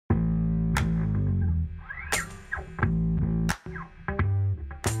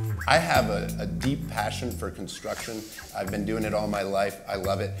I have a deep passion for construction. I've been doing it all my life. I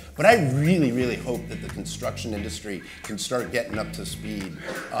love it. But I really, really hope that the construction industry can start getting up to speed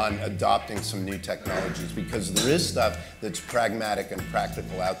on adopting some new technologies, because there is stuff that's pragmatic and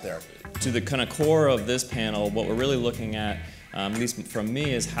practical out there. To the kind of core of this panel, what we're really looking at least from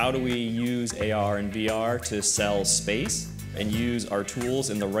me, is how do we use AR and VR to sell space and use our tools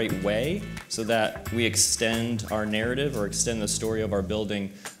in the right way so that we extend our narrative or extend the story of our building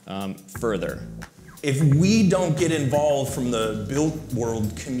further. If we don't get involved from the built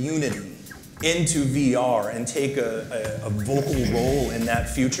world community into VR and take a vocal role in that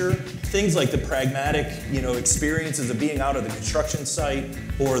future, things like the pragmatic, experiences of being out of the construction site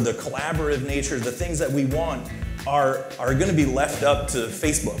or the collaborative nature, the things that we want are going to be left up to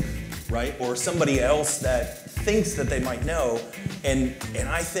Facebook, right? Or somebody else that thinks that they might know. And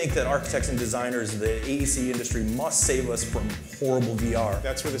I think that architects and designers, the AEC industry, must save us from horrible VR.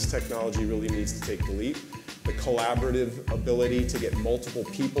 That's where this technology really needs to take the leap. The collaborative ability to get multiple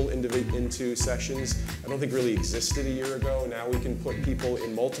people into sessions, I don't think really existed a year ago. Now we can put people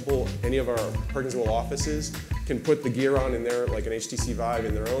in any of our Perkins Will offices can put the gear on in their, like an HTC Vive,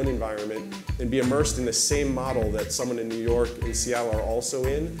 in their own environment and be immersed in the same model that someone in New York and Seattle are also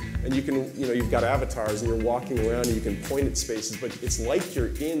in. And you can, you've got avatars and you're walking around and you can point at spaces, but it's like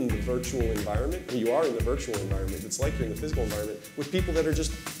you're in the virtual environment. I mean, you are in the virtual environment. It's like you're in the physical environment with people that are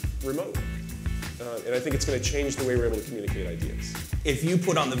just remote. And I think it's going to change the way we're able to communicate ideas. If you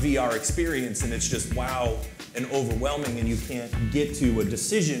put on the VR experience and it's just wow and overwhelming and you can't get to a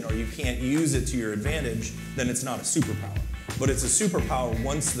decision or you can't use it to your advantage, then it's not a superpower. But it's a superpower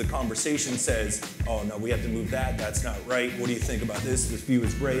once the conversation says, oh no, we have to move that, that's not right, what do you think about this, this view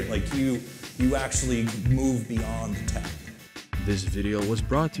is great, like you actually move beyond the tech. This video was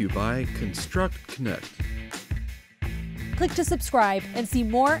brought to you by Construct Connect. Click to subscribe and see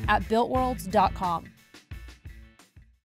more at BuiltWorlds.com.